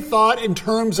only thought in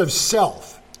terms of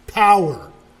self, power.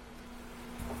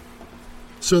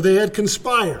 So they had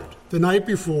conspired the night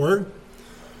before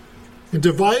and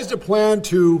devised a plan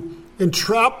to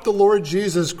entrap the Lord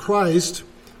Jesus Christ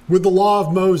with the law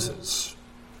of Moses.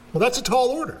 Well, that's a tall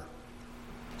order.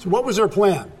 So what was their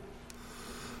plan?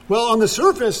 Well, on the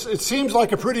surface, it seems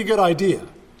like a pretty good idea.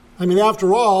 I mean,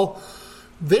 after all,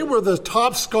 they were the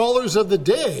top scholars of the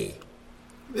day.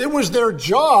 It was their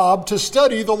job to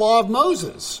study the law of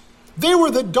Moses. They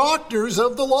were the doctors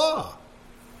of the law,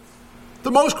 the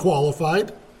most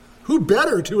qualified. Who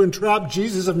better to entrap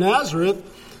Jesus of Nazareth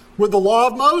with the law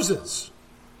of Moses?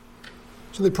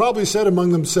 So they probably said among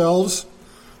themselves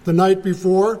the night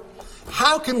before,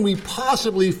 how can we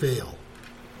possibly fail?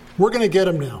 We're going to get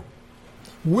him now.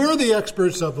 We're the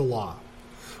experts of the law.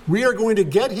 We are going to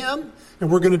get him,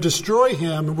 and we're going to destroy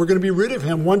him, and we're going to be rid of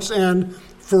him once and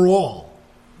for all.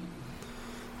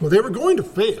 Well, they were going to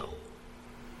fail.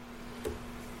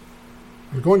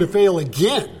 They're going to fail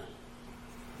again.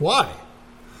 Why?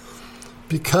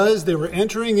 Because they were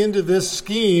entering into this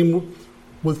scheme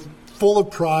with full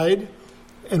of pride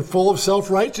and full of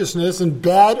self-righteousness and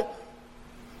bad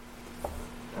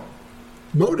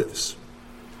motives.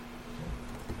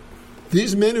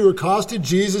 These men who accosted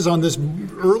Jesus on this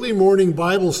early morning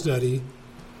Bible study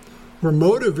were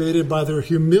motivated by their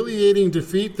humiliating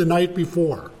defeat the night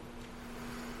before.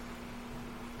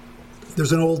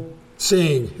 There's an old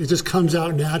saying, it just comes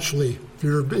out naturally if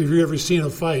you've ever seen a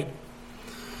fight.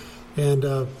 And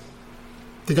the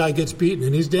guy gets beaten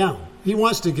and he's down. He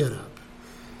wants to get up.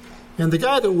 And the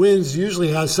guy that wins usually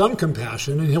has some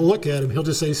compassion, and he'll look at him, he'll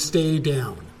just say, stay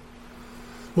down.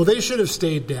 Well, they should have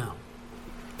stayed down.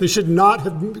 They should not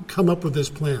have come up with this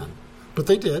plan. But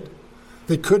they did.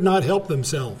 They could not help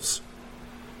themselves.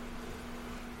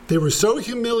 They were so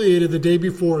humiliated the day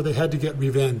before, they had to get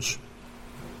revenge.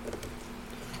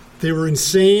 They were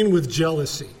insane with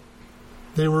jealousy.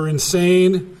 They were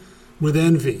insane with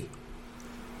envy.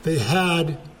 They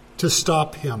had to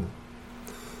stop him.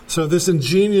 So this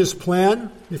ingenious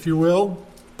plan, if you will,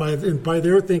 by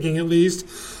their thinking at least,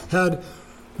 had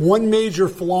one major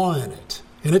flaw in it,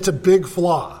 and it's a big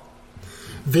flaw.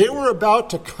 They were about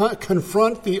to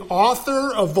confront the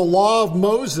author of the law of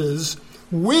Moses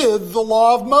with the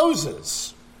law of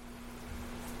Moses.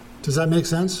 Does that make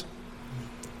sense?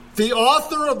 The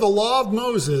author of the law of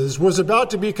Moses was about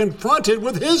to be confronted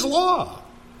with his law.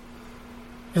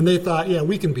 And they thought, yeah,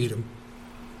 we can beat him.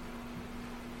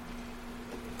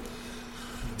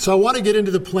 So I want to get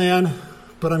into the plan,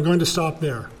 but I'm going to stop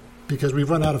there because we've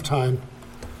run out of time.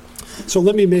 So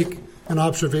let me make an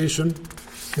observation,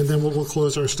 and then we'll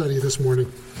close our study this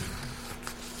morning.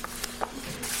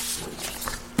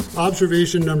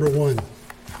 Observation number 1.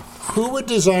 Who would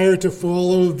desire to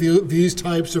follow these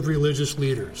types of religious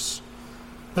leaders?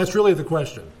 That's really the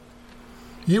question.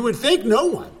 You would think no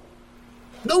one.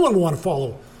 No one would want to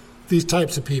follow these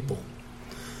types of people.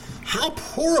 How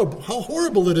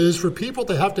horrible it is for people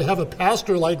to have a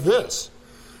pastor like this,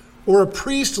 or a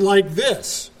priest like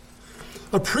this.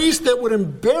 A priest that would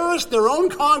embarrass their own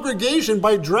congregation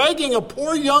by dragging a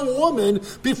poor young woman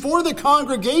before the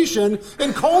congregation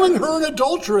and calling her an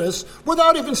adulteress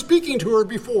without even speaking to her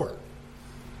before.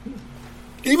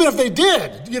 Even if they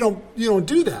did, you don't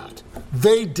do that.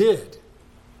 They did.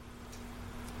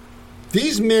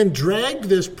 These men dragged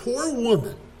this poor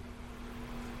woman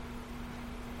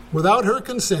without her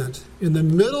consent in the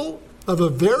middle of a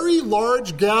very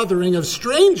large gathering of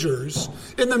strangers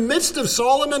in the midst of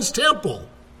Solomon's temple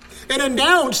and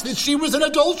announced that she was an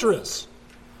adulteress.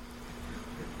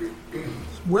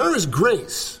 Where is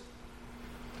grace?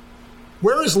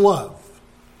 Where is love?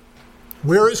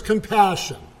 Where is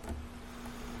compassion?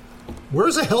 Where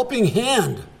is a helping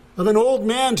hand of an old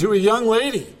man to a young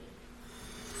lady?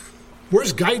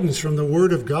 Where's guidance from the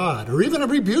Word of God, or even a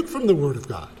rebuke from the Word of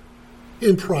God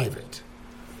in private?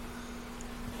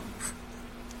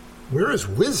 Where is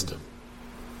wisdom?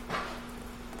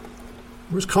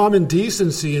 Where's common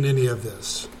decency in any of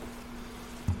this?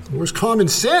 Where's common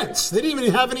sense? They didn't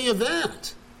even have any of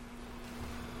that.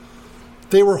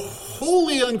 They were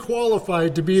wholly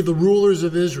unqualified to be the rulers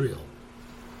of Israel.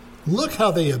 Look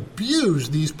how they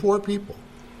abused these poor people.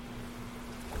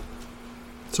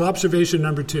 So observation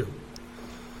number 2.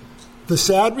 The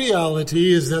sad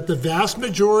reality is that the vast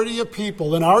majority of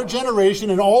people in our generation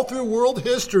and all through world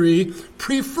history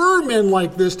prefer men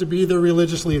like this to be their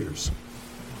religious leaders.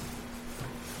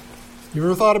 You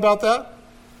ever thought about that?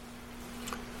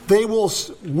 They will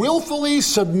willfully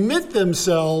submit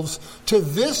themselves to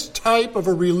this type of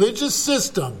a religious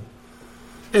system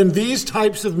and these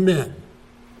types of men.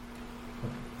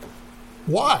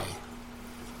 Why?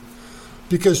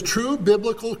 Because true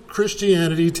biblical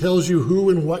Christianity tells you who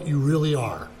and what you really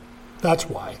are. That's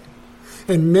why.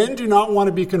 And men do not want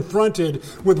to be confronted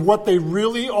with what they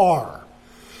really are.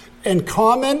 And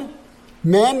common,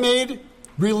 man-made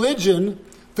religion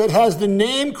that has the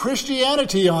name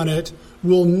Christianity on it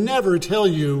will never tell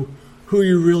you who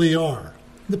you really are.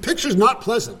 The picture's not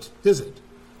pleasant, is it,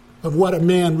 of what a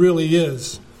man really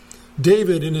is.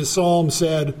 David in his psalm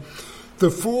said,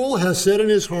 "The fool has said in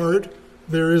his heart,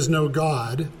 there is no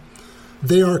God.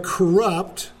 They are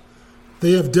corrupt.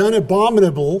 They have done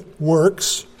abominable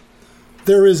works.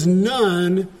 There is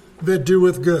none that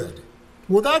doeth good.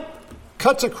 Well, that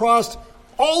cuts across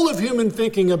all of human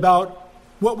thinking about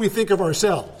what we think of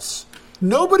ourselves.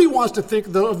 Nobody wants to think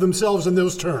of themselves in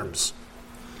those terms.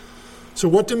 So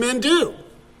what do men do?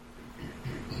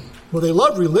 Well, they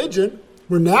love religion.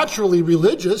 We're naturally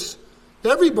religious.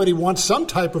 Everybody wants some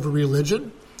type of a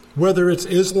religion, whether it's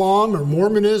Islam or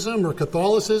Mormonism or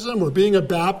Catholicism or being a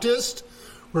Baptist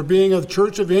or being a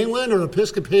Church of England or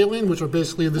Episcopalian, which are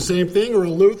basically the same thing, or a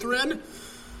Lutheran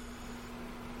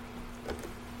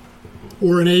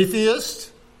or an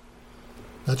atheist.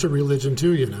 That's a religion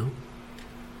too, you know.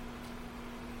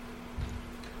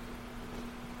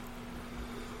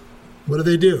 What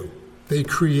do? They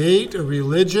create a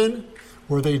religion,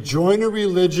 or they join a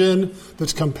religion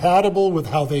that's compatible with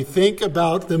how they think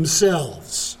about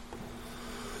themselves.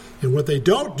 And what they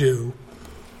don't do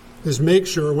is make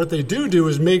sure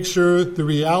the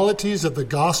realities of the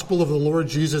gospel of the Lord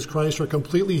Jesus Christ are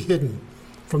completely hidden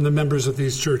from the members of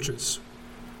these churches.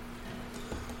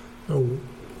 A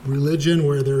religion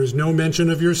where there is no mention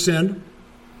of your sin,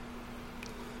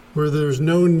 where there's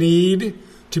no need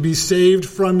to be saved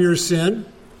from your sin,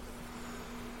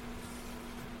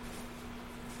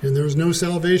 and there's no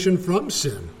salvation from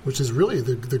sin, which is really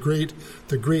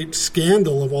the great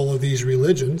scandal of all of these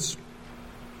religions.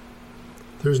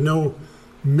 There's no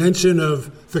mention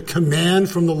of the command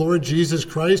from the Lord Jesus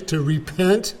Christ to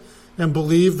repent and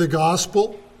believe the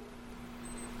gospel.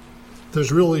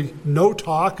 There's really no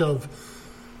talk of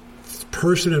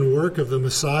person and work of the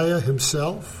Messiah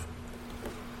himself.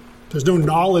 There's no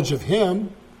knowledge of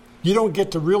him. You don't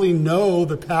get to really know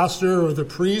the pastor or the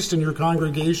priest in your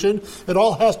congregation. It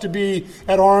all has to be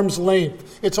at arm's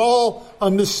length. It's all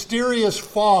a mysterious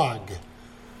fog.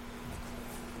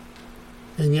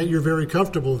 And yet you're very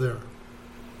comfortable there.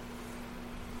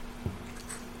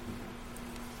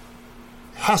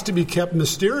 It has to be kept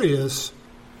mysterious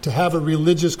to have a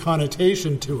religious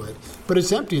connotation to it. But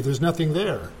it's empty. There's nothing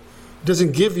there. It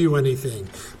doesn't give you anything,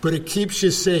 but it keeps you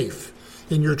safe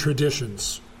in your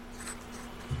traditions.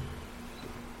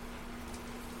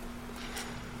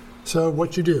 So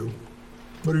what you do?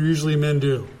 What do usually men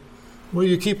do? Well,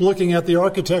 you keep looking at the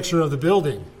architecture of the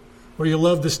building, or you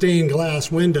love the stained glass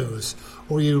windows,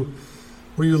 or you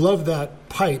love that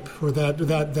pipe, or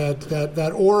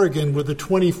that organ with the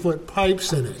 20-foot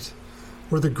pipes in it,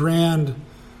 or the grand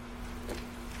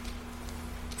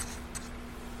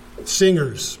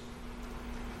singers,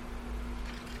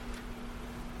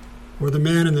 or the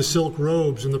man in the silk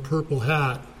robes and the purple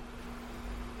hat.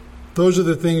 Those are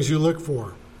the things you look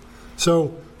for.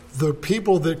 So the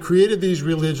people that created these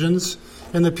religions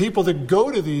and the people that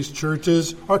go to these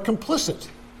churches are complicit.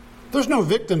 There's no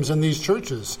victims in these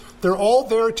churches. They're all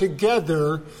there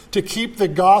together to keep the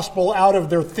gospel out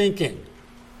of their thinking.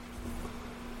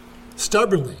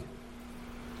 Stubbornly.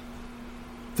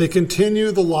 They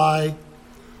continue the lie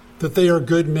that they are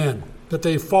good men, that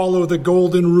they follow the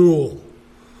golden rule,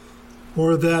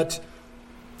 or that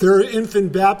their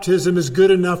infant baptism is good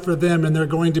enough for them and they're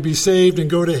going to be saved and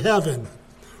go to heaven.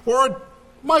 Or,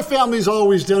 my family's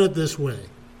always done it this way.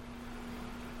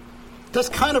 That's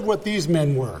kind of what these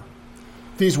men were.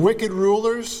 These wicked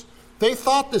rulers, they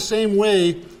thought the same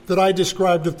way that I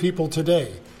described of people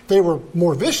today. They were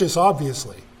more vicious,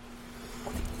 obviously.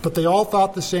 But they all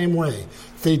thought the same way.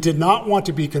 They did not want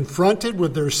to be confronted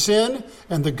with their sin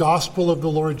and the gospel of the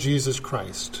Lord Jesus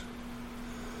Christ.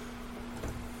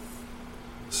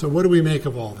 So what do we make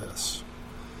of all this?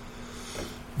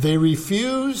 They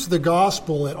refuse the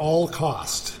gospel at all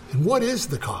cost. And what is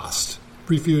the cost?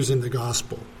 Refusing the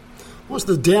gospel. Well, it's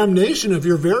the damnation of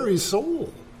your very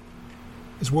soul,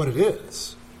 is what it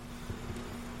is.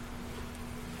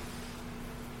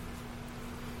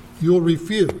 You'll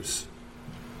refuse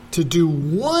to do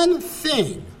one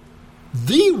thing,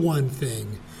 the one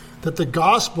thing, that the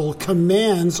gospel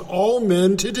commands all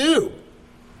men to do.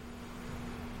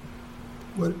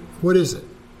 What is it?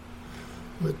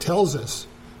 Well, it tells us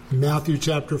in Matthew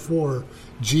chapter 4,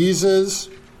 Jesus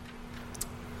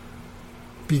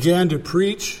began to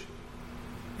preach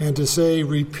and to say,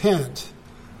 repent,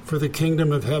 for the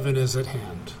kingdom of heaven is at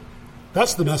hand.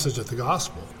 That's the message of the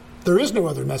gospel. There is no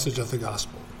other message of the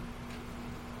gospel.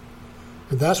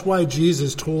 And that's why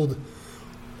Jesus told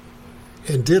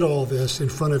and did all this in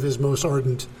front of his most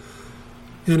ardent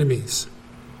enemies.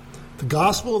 The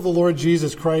gospel of the Lord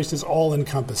Jesus Christ is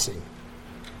all-encompassing.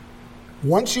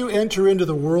 Once you enter into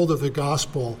the world of the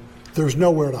gospel, there's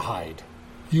nowhere to hide.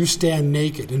 You stand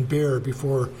naked and bare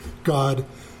before God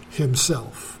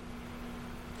himself.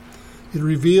 It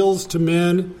reveals to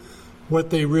men what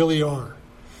they really are.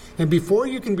 And before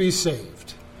you can be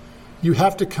saved, you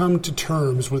have to come to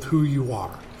terms with who you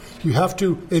are. You have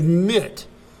to admit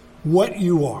what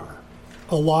you are,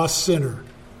 a lost sinner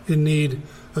in need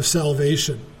of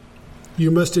salvation.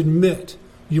 You must admit,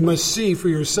 you must see for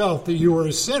yourself that you are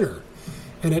a sinner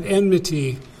and at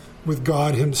enmity with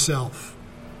God himself.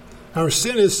 Our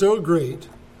sin is so great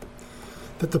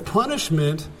that the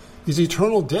punishment is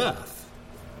eternal death,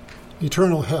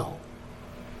 eternal hell.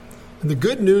 And the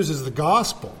good news is the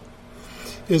gospel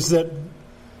is that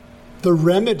the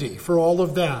remedy for all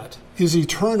of that is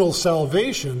eternal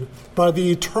salvation by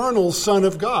the eternal Son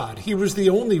of God. He was the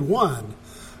only one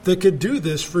that could do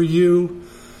this for you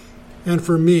and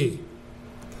for me.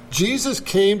 Jesus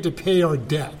came to pay our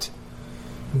debt.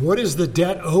 What is the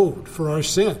debt owed for our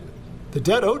sin? The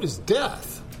debt owed is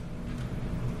death.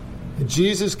 And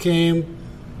Jesus came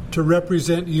to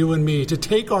represent you and me, to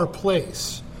take our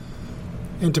place,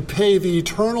 and to pay the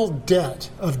eternal debt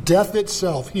of death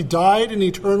itself. He died an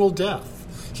eternal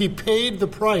death. He paid the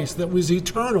price that was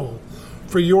eternal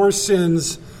for your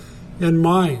sins and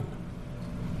mine.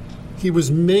 He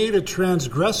was made a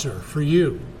transgressor for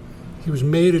you. He was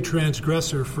made a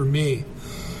transgressor for me.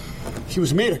 He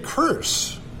was made a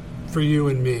curse for you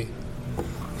and me.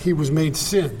 He was made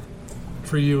sin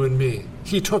for you and me.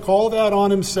 He took all that on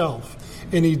himself,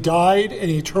 and he died an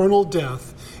eternal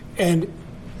death and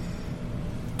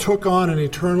took on an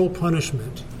eternal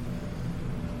punishment.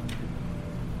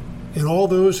 And all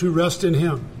those who rest in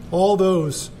him, all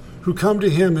those who come to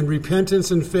him in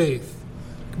repentance and faith,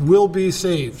 will be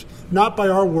saved. Not by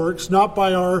our works, not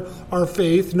by our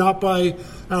faith, not by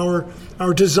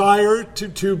our desire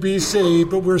to be saved,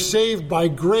 but we're saved by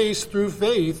grace through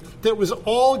faith that was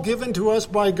all given to us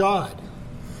by God.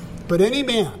 But any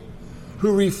man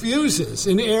who refuses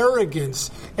in arrogance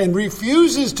and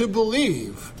refuses to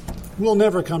believe will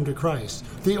never come to Christ.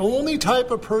 The only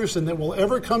type of person that will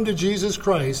ever come to Jesus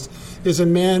Christ is a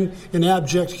man in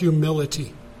abject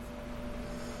humility.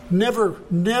 Never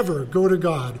go to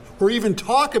God or even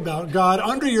talk about God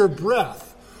under your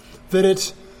breath that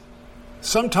it's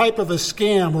some type of a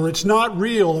scam or it's not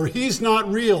real or he's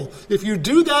not real. If you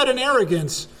do that in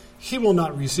arrogance, he will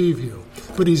not receive you.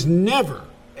 But he's never,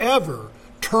 ever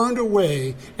turned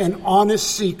away an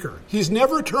honest seeker. He's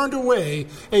never turned away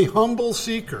a humble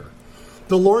seeker.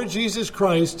 The Lord Jesus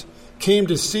Christ came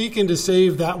to seek and to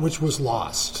save that which was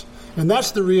lost. And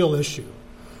that's the real issue.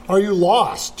 Are you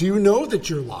lost? Do you know that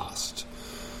you're lost?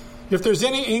 If there's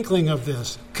any inkling of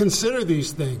this, consider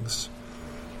these things,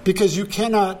 because you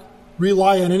cannot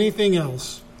rely on anything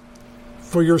else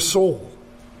for your soul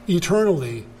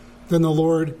eternally than the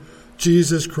Lord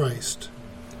Jesus Christ.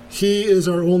 He is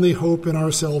our only hope in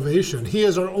our salvation. He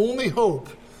is our only hope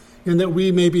in that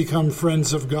we may become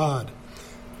friends of God.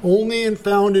 Only and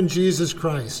found in Jesus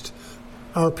Christ,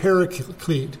 our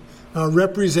paraclete, our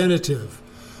representative,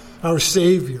 our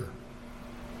Savior.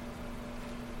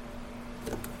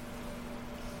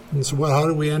 And so how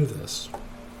do we end this?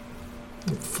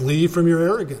 Flee from your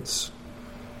arrogance.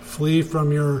 Flee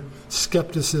from your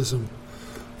skepticism.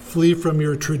 Flee from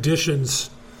your traditions.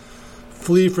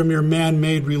 Flee from your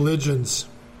man-made religions.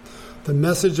 The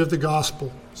message of the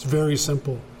gospel is very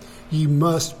simple. Ye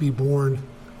must be born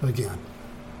again.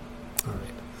 All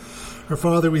right. Our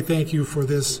Father, we thank you for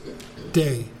this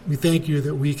day. We thank you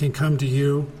that we can come to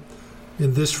you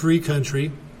in this free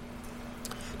country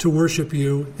to worship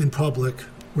you in public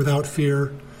without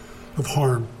fear of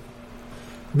harm.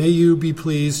 May you be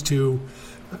pleased to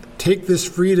take this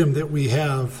freedom that we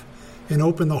have and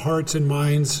open the hearts and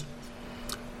minds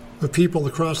of people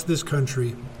across this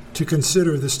country to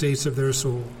consider the states of their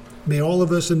soul. May all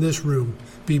of us in this room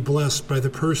be blessed by the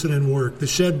person and work, the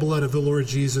shed blood of the Lord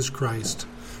Jesus Christ,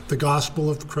 the gospel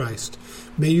of Christ.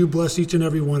 May you bless each and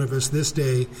every one of us this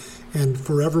day and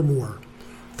forevermore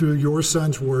through your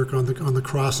Son's work on the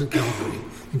cross at Calvary.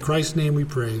 In Christ's name we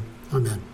pray. Amen.